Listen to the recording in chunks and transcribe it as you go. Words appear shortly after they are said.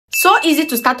So easy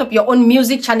to start up your own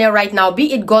music channel right now,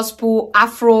 be it gospel,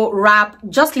 afro, rap.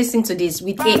 Just listen to this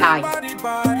with AI.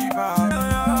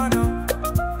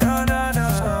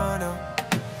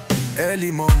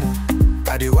 Early momo,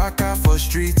 I dey waka for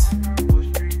street,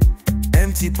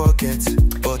 empty pockets.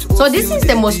 So this is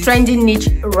the most trending niche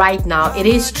right now. It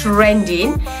is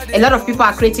trending. A lot of people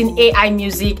are creating AI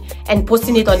music and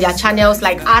posting it on their channels,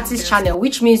 like artist channel,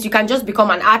 which means you can just become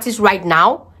an artist right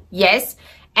now. Yes.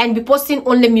 And be posting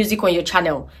only music on your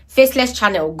channel. Faceless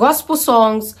channel, gospel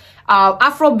songs,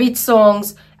 Afrobeat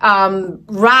songs,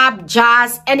 rap,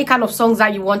 jazz, any kind of songs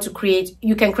that you want to create,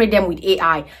 you can create them with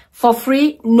AI for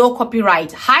free, no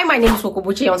copyright. Hi, my name is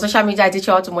Wokobuchi. On social media, I teach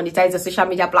you how to monetize the social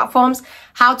media platforms,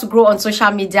 how to grow on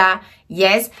social media,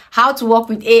 yes, how to work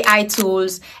with AI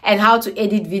tools, and how to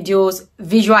edit videos,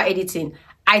 visual editing.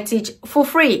 I teach for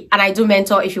free, and I do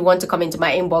mentor if you want to come into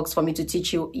my inbox for me to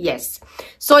teach you. Yes.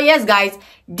 So yes, guys,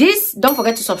 don't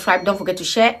forget to subscribe, don't forget to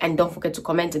share, and don't forget to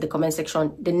comment in the comment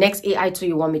section the next AI tool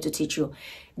you want me to teach you.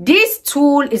 This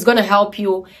tool is going to help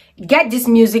you get this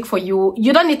music for you.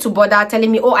 You don't need to bother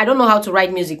telling me, oh, I don't know how to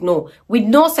write music. No, with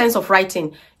no sense of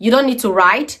writing, you don't need to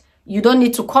write. You don't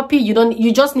need to copy.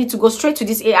 You just need to go straight to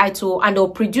this AI tool, and they'll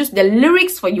produce the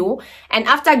lyrics for you. And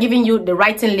after giving you the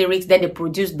writing lyrics, then they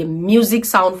produce the music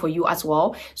sound for you as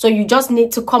well. So you just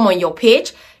need to come on your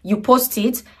page, you post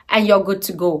it, and you're good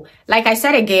to go. Like I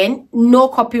said again, no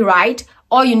copyright.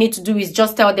 All you need to do is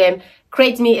just tell them,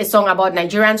 create me a song about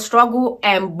Nigerian struggle,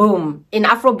 and boom, in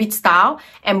Afrobeat style,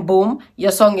 and boom,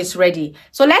 your song is ready.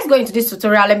 So let's go into this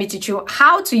tutorial. Let me teach you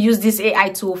how to use this AI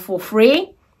tool for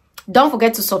free. Don't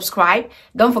forget to subscribe,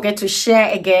 don't forget to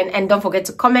share again, and don't forget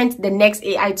to comment the next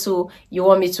AI tool you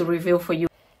want me to reveal for you.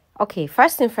 Okay,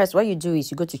 first thing first, what you do is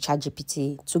you go to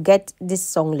ChatGPT to get this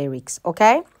song lyrics,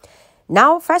 okay?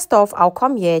 Now, first off, I'll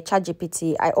come here,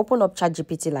 ChatGPT. I open up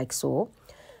ChatGPT like so.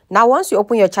 Now, once you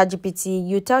open your ChatGPT,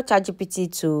 you tell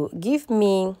ChatGPT to give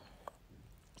me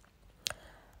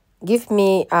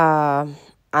an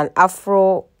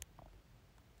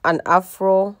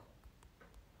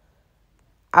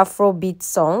Afrobeat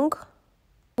song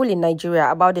in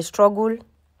Nigeria about the struggle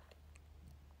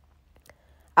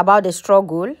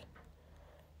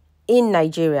in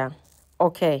Nigeria.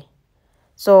 Okay,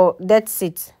 so that's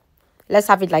it. Let's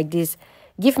have it like this.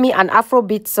 Give me an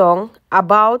Afrobeat song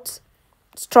about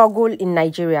struggle in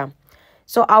Nigeria.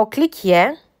 So I'll click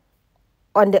here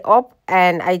on the up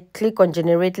and I click on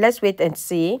generate. Let's wait and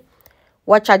see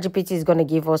what ChatGPT is going to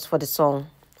give us for the song.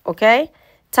 Okay,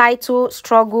 title,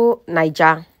 struggle,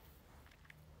 Niger.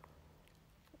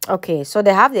 Okay, so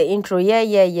they have the intro.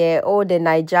 Yeah. Oh, the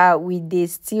Niger, we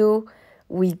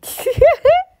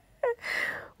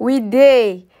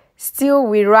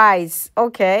rise.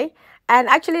 Okay, and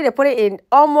actually they put it in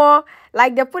Omo,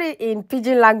 like they put it in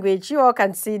pidgin language. You all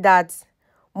can see that.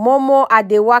 Momo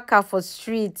adewaka for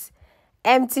streets,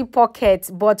 empty pockets,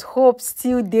 but hope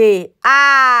still day.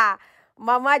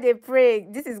 Mama, they pray.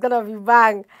 This is gonna be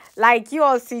bang. Like you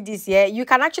all see this here. You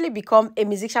can actually become a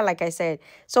musician, like I said.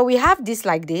 So we have this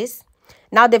like this.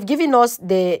 Now they've given us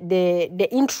the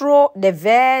intro, the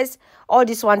verse, all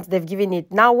these ones they've given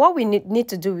it. Now what we need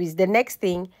to do is the next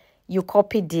thing, you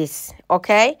copy this.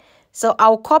 Okay. So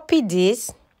I'll copy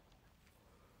this.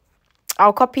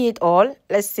 I'll copy it all.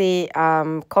 Let's say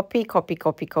copy.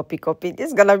 This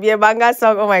is gonna be a banger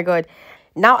song. Oh my god.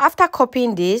 Now after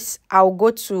copying this, I'll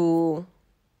go to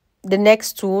the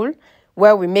next tool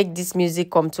where we make this music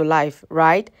come to life,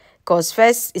 right? Because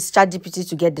first it's ChatGPT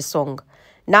to get the song.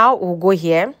 Now we'll go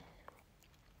here.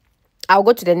 I'll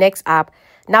go to the next app.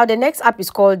 Now the next app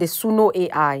is called the Suno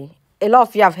AI. A lot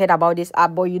of you have heard about this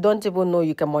app, but you don't even know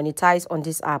you can monetize on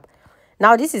this app.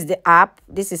 Now this is the app.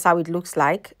 This is how it looks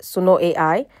like, Suno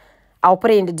AI. I'll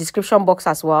put it in the description box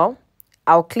as well.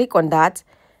 I'll click on that.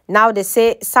 Now they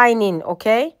say sign in,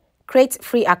 okay? Create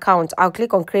free account. I'll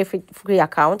click on create free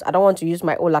account. I don't want to use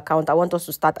my old account. I want us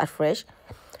to start afresh.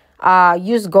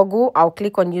 Use Google. I'll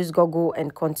click on use Google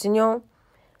and continue.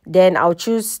 Then I'll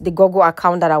choose the Google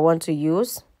account that I want to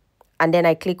use. And then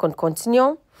I click on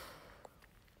continue.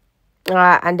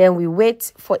 And then we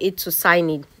wait for it to sign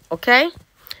in, okay?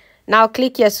 Now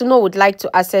click here. Suno would like to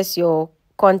access your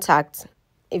contact.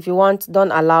 If you want,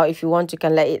 don't allow. If you want, you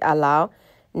can let it allow.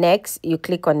 Next, you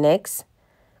click on next.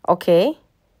 Okay,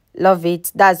 love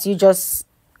it. That's you just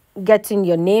getting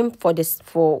your name for this,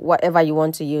 for whatever you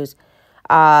want to use.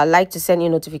 Like to send you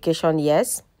notification,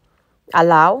 yes.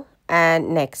 Allow, and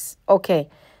next. Okay,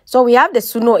 so we have the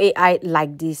Suno AI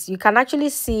like this. You can actually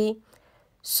see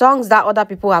songs that other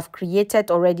people have created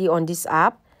already on this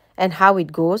app and how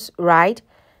it goes, right?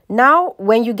 Now,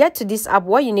 when you get to this app,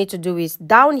 what you need to do is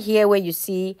down here where you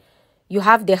see you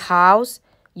have the house,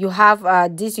 you have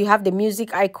this, you have the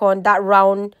music icon, that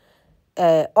round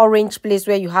orange place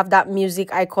where you have that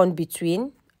music icon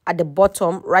between at the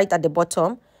bottom, right at the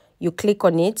bottom. You click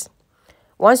on it.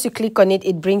 Once you click on it,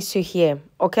 it brings you here.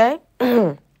 Okay.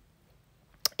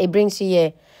 It brings you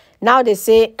here. Now they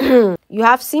say you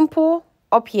have simple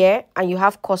up here and you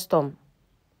have custom.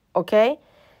 Okay.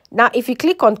 Now if you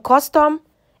click on custom,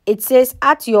 it says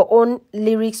add your own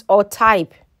lyrics or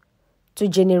type to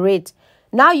generate.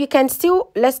 Now you can still,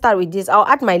 let's start with this. I'll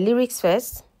add my lyrics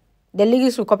first. The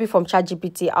lyrics will copy from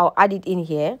ChatGPT. I'll add it in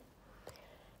here.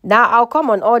 Now I'll come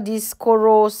on all these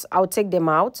chorus. I'll take them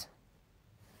out.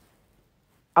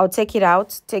 I'll take it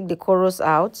out. Take the chorus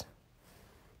out.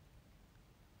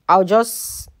 I'll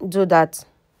just do that.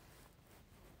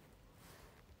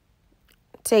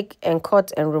 Take and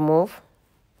cut and remove.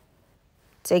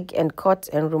 Take and cut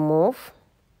and remove.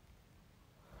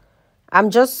 I'm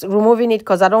just removing it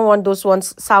because I don't want those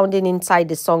ones sounding inside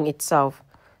the song itself.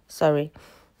 Sorry.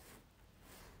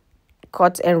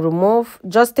 Cut and remove.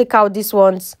 Just take out these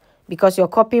ones because you're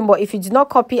copying. But if you did not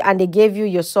copy and they gave you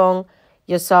your song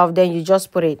yourself, then you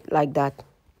just put it like that.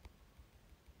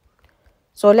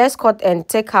 So let's cut and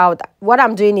take out. What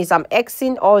I'm doing is I'm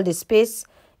Xing all the space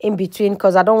in between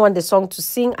because I don't want the song to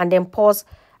sing and then pause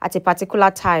at a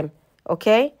particular time.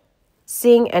 Okay?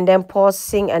 Sing and then pause,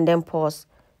 sing and then pause.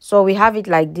 So we have it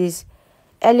like this.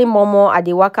 Early momo at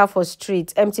the waka for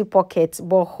street, empty pocket,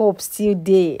 but hope still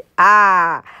there.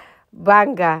 Ah,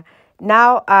 banger.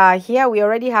 Now, here we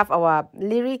already have our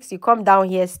lyrics. You come down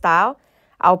here, style.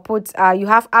 I'll put, you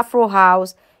have Afro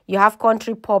house, you have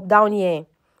country pop down here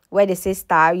where they say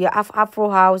style. You have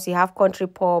Afro house, you have country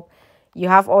pop, you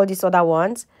have all these other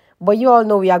ones. But you all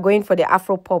know we are going for the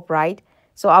Afro pop, right?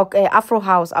 So I'll Afro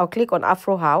house, I'll click on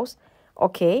Afro house.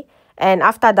 Okay. And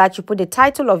after that, you put the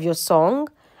title of your song.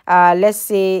 Let's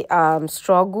say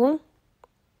struggle.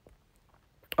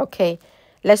 Okay.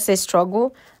 Let's say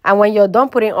struggle. And when you're done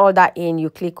putting all that in,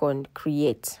 you click on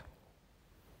create.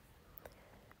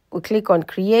 We click on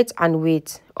create and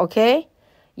wait. Okay.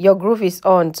 Your groove is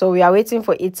on. So we are waiting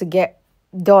for it to get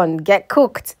done, get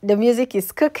cooked. The music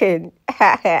is cooking.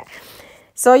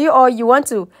 So you want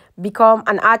to become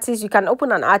an artist. You can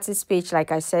open an artist page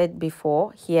like I said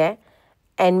before here.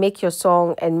 And make your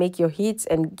song and make your hits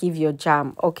and give your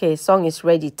jam. Okay, song is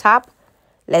ready. Tap.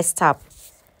 Let's tap.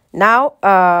 Now,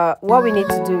 what we need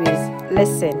to do is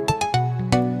listen.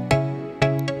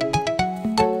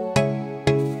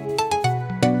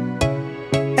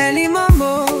 Early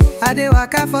momo, I dey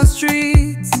waka for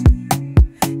streets.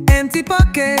 Empty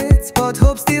pockets, but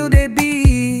hope still they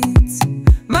beat.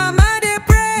 Mama they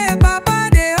pray, Papa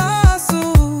they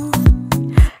hustle.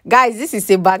 Guys, this is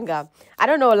a banger. I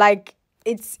don't know, like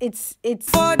it's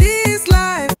for this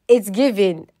life. It's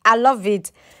giving. I love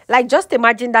it. Like just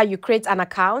imagine that you create an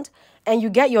account and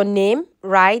you get your name,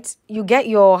 right? You get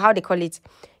your, how they call it,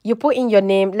 you put in your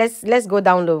name. Let's go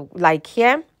down low, like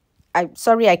here.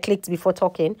 Sorry I clicked before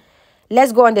talking.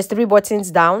 Let's go on the three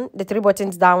buttons down. The three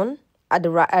buttons down at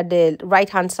the right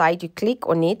hand side. You click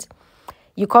on it.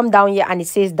 You come down here and it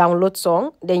says download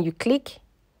song. Then you click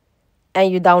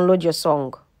and you download your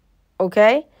song.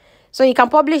 Okay? So you can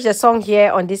publish the song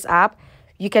here on this app.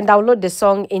 You can download the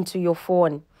song into your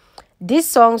phone. These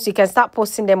songs, you can start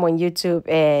posting them on YouTube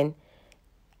and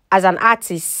as an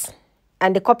artist.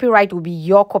 And the copyright will be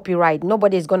your copyright.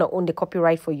 Nobody is going to own the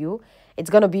copyright for you. It's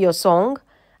going to be your song.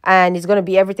 And it's going to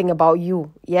be everything about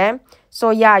you. Yeah. So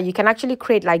yeah, you can actually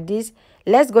create like this.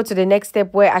 Let's go to the next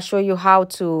step where I show you how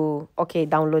to, okay,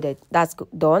 download it. That's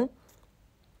done.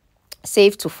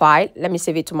 Save to file. Let me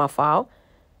save it to my file.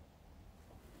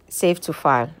 Save to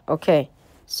file. Okay,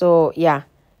 so yeah,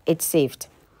 it's saved.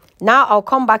 Now I'll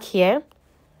come back here.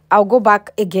 I'll go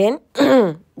back again.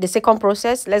 The second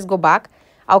process, let's go back.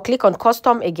 I'll click on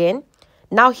custom again.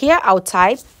 Now here I'll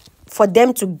type for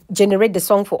them to generate the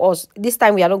song for us. This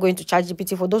time we are not going to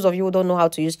ChatGPT. For those of you who don't know how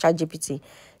to use ChatGPT,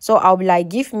 so I'll be like,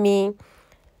 create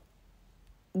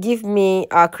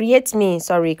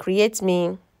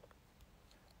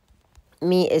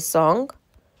me a song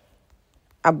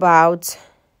about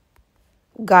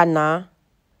Ghana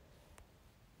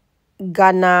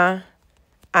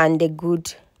and the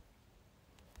good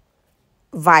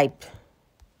vibe.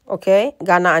 Okay,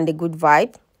 Ghana and the good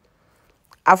vibe.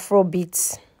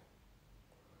 Afrobeat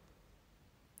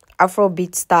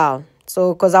style.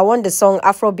 So because I want the song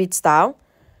Afrobeat style,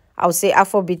 I'll say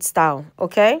Afrobeat style.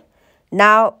 Okay,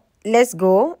 now let's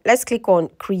click on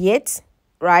create,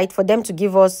 right, for them to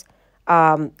give us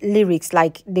lyrics.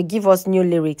 Like they give us new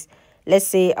lyrics. Let's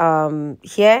say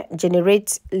here,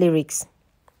 generate lyrics.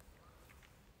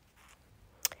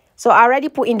 So I already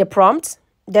put in the prompt.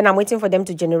 Then I'm waiting for them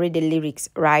to generate the lyrics,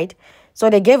 right? So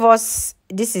they gave us,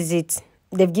 this is it.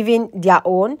 They've given their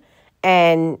own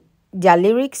and their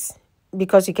lyrics,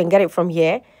 because you can get it from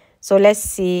here. So let's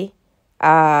see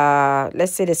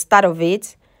the start of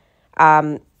it.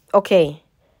 Okay,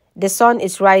 the sun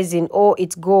is rising, oh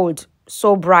it's gold,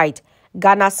 so bright,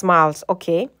 Ghana smiles.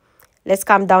 Okay, let's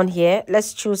come down here,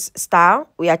 let's choose style.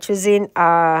 We are choosing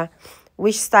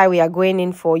which style we are going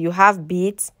in for. You have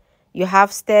beats, you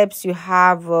have steps, you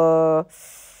have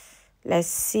let's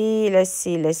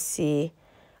see.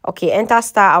 Okay, enter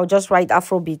style. I'll just write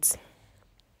Afrobeat.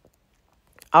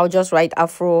 I'll just write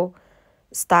Afro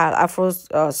style, Afro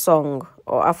song,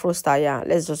 or Afro style. Yeah,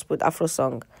 let's just put Afro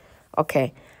song.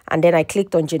 Okay, and then I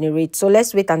clicked on generate. So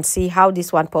let's wait and see how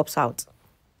this one pops out.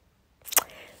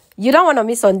 You don't want to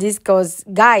miss on this, because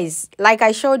guys, like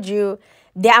I showed you,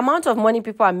 the amount of money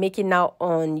people are making now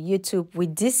on YouTube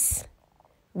with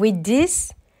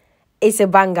this is a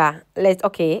banger.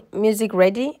 Okay, music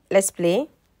ready, let's play.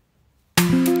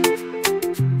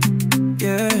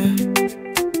 Yeah.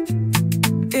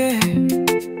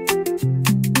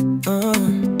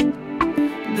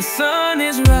 The sun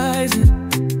is rising,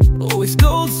 oh it's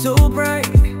gold so bright,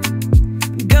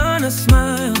 Ghana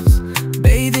smiles,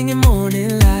 bathing in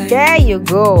morning light. There you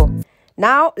go.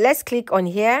 Now let's click on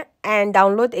here and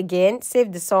download again,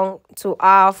 save the song to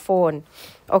our phone.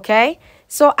 Okay,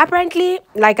 so apparently,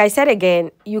 like I said again,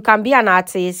 you can be an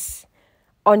artist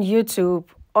on YouTube,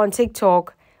 on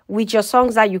TikTok, with your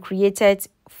songs that you created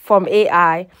from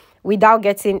AI without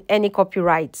getting any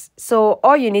copyrights. So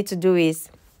all you need to do is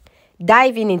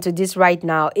dive into this right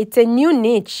now. It's a new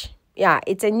niche. Yeah,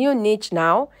 it's a new niche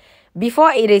now.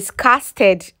 Before it is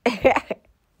casted,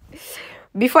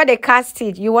 before they cast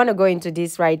it, you want to go into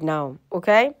this right now.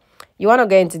 Okay, you want to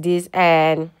go into this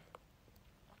and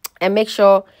make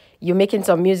sure you're making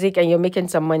some music and you're making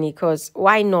some money, because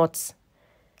why not?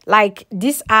 Like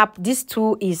this app, this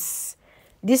tool is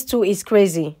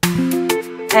crazy.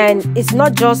 And it's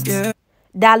not just,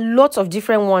 there are lots of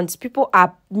different ones. People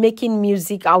are making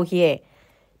music out here.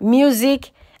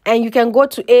 Music, and you can go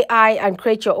to AI and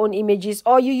create your own images,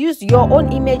 or you use your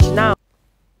own image now.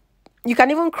 You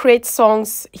can even create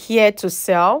songs here to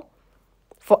sell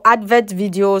for advert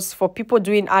videos, for people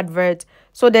doing advert.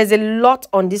 So there's a lot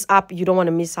on this app you don't want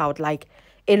to miss out. Like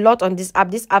a lot on this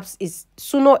app. This app is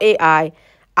Suno AI.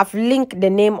 I've linked the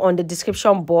name on the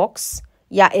description box.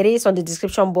 Yeah, it is on the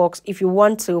description box. If you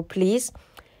want to, please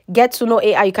get Suno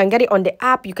AI. You can get it on the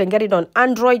app. You can get it on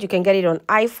Android. You can get it on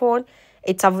iPhone.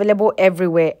 It's available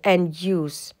everywhere. And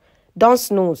use. Don't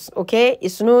snooze, okay? You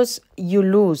snooze, you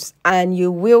lose. And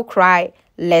you will cry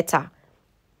later.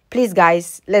 Please,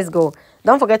 guys, let's go.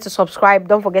 Don't forget to subscribe.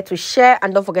 Don't forget to share.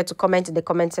 And don't forget to comment in the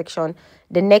comment section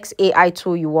the next AI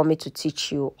tool you want me to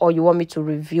teach you or you want me to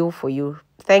review for you.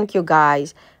 Thank you,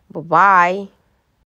 guys. Bye-bye.